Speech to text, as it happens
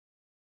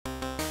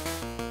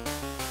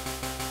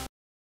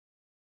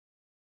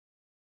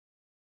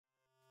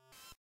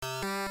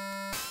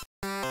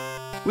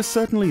We're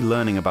certainly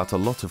learning about a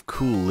lot of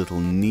cool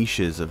little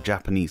niches of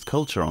Japanese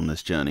culture on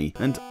this journey,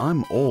 and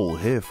I'm all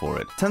here for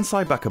it.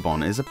 Tensai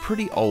Bakabon is a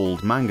pretty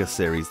old manga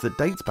series that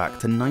dates back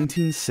to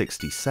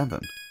 1967.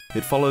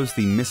 It follows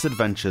the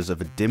misadventures of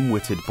a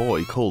dim-witted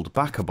boy called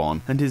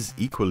Bakabon and his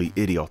equally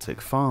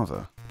idiotic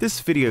father. This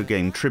video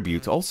game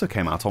tribute also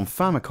came out on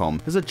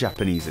Famicom as a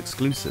Japanese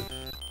exclusive.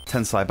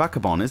 Tensai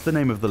Bakabon is the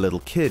name of the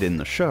little kid in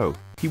the show.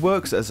 He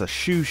works as a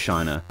shoe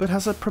shiner, but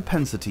has a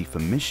propensity for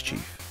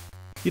mischief.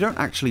 You don't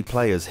actually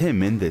play as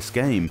him in this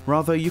game,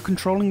 rather you're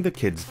controlling the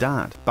kid's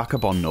dad,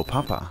 Bakabon no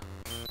Papa.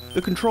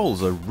 The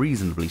controls are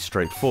reasonably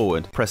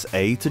straightforward. Press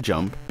A to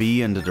jump,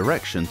 B and a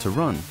direction to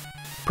run.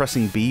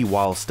 Pressing B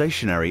while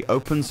stationary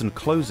opens and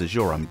closes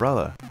your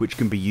umbrella, which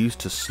can be used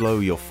to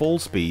slow your fall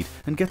speed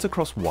and get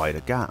across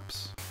wider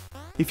gaps.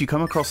 If you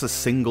come across a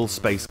single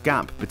space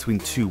gap between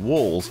two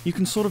walls, you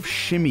can sort of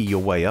shimmy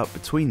your way up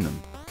between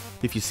them.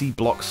 If you see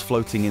blocks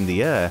floating in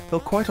the air, they'll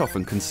quite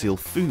often conceal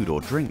food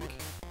or drink.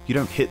 You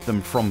don't hit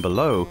them from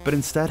below, but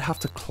instead have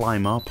to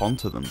climb up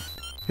onto them.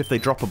 If they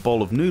drop a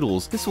bowl of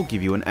noodles, this will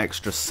give you an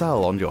extra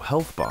cell on your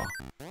health bar.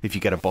 If you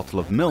get a bottle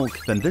of milk,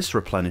 then this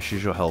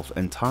replenishes your health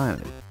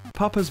entirely.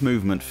 Papa's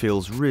movement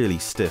feels really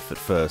stiff at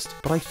first,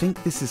 but I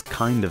think this is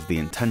kind of the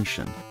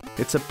intention.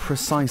 It's a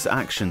precise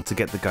action to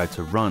get the guy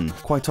to run.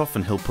 Quite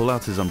often he'll pull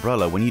out his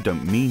umbrella when you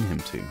don't mean him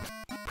to.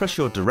 Press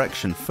your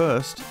direction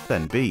first,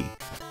 then B.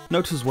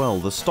 Note as well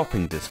the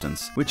stopping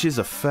distance, which is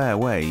a fair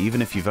way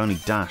even if you've only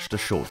dashed a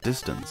short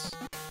distance.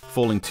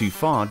 Falling too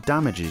far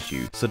damages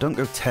you, so don't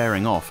go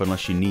tearing off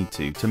unless you need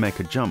to make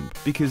a jump,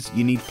 because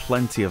you need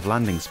plenty of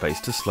landing space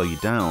to slow you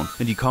down,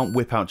 and you can't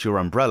whip out your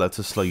umbrella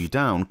to slow you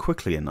down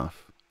quickly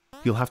enough.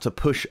 You'll have to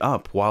push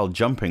up while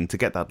jumping to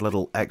get that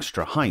little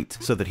extra height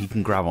so that he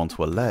can grab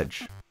onto a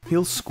ledge.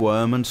 He'll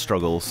squirm and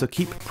struggle, so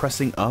keep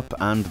pressing up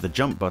and the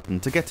jump button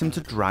to get him to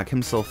drag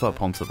himself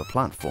up onto the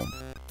platform.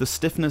 The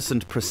stiffness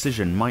and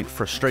precision might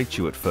frustrate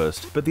you at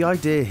first, but the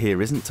idea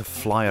here isn't to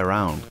fly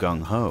around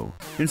gung-ho.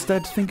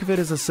 Instead, think of it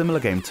as a similar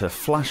game to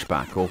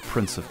Flashback or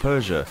Prince of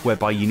Persia,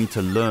 whereby you need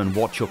to learn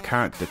what your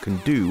character can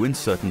do in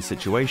certain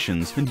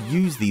situations and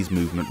use these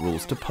movement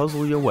rules to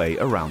puzzle your way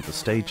around the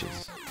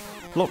stages.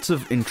 Lots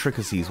of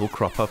intricacies will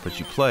crop up as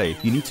you play.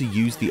 You need to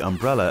use the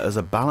umbrella as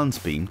a balance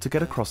beam to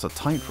get across a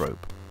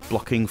tightrope.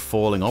 Blocking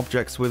falling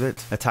objects with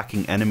it,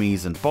 attacking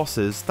enemies and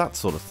bosses, that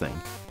sort of thing.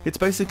 It's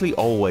basically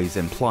always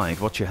implied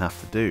what you have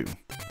to do.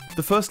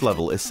 The first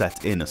level is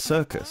set in a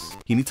circus.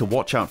 You need to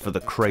watch out for the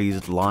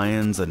crazed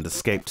lions and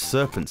escaped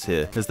serpents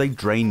here, as they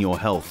drain your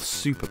health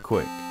super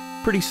quick.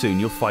 Pretty soon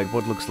you'll fight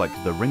what looks like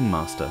the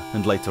ringmaster,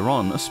 and later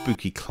on a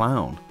spooky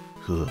clown.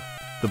 Ugh.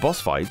 The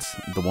boss fights,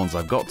 the ones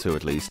I've got to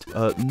at least,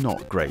 are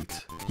not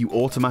great. You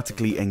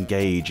automatically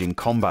engage in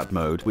combat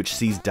mode, which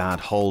sees Dad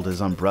hold his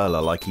umbrella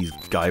like he's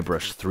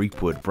Guybrush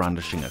Threepwood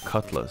brandishing a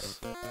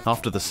cutlass.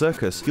 After the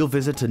circus, you'll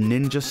visit a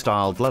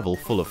ninja-styled level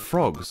full of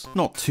frogs.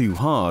 Not too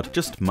hard,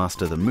 just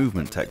master the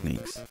movement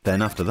techniques.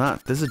 Then after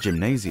that, there's a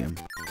gymnasium.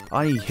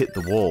 I hit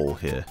the wall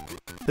here.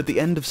 At the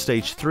end of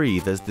stage 3,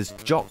 there's this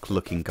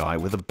jock-looking guy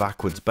with a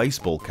backwards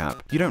baseball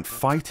cap. You don't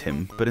fight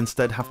him, but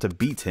instead have to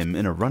beat him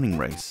in a running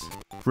race.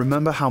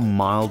 Remember how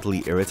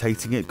mildly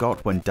irritating it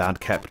got when Dad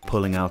kept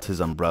pulling out his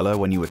umbrella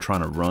when you were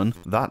trying to run?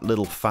 That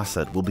little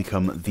facet will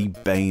become the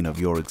bane of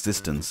your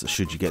existence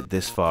should you get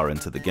this far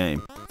into the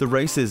game. The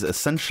race is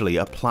essentially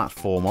a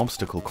platform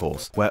obstacle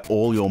course where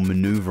all your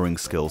maneuvering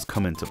skills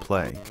come into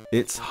play.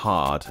 It's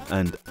hard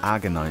and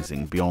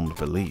agonizing beyond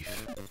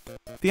belief.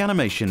 The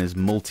animation is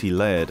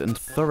multi-layered and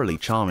thoroughly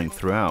charming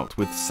throughout,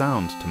 with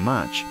sound to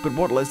match, but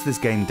what lets this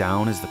game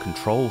down is the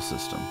control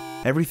system.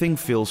 Everything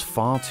feels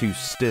far too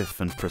stiff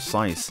and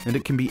precise, and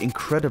it can be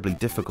incredibly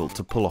difficult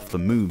to pull off the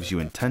moves you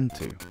intend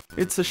to.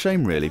 It's a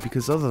shame really,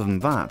 because other than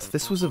that,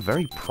 this was a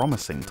very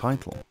promising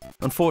title.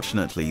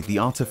 Unfortunately, the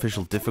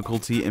artificial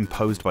difficulty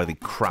imposed by the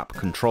crap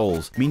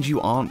controls means you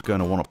aren't going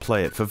to want to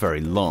play it for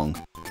very long.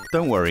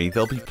 Don't worry,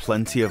 there'll be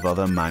plenty of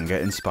other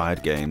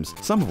manga-inspired games,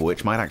 some of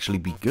which might actually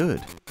be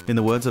good. In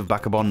the words of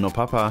Bakabon no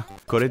Papa,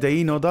 "Kore de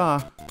ii no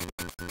da."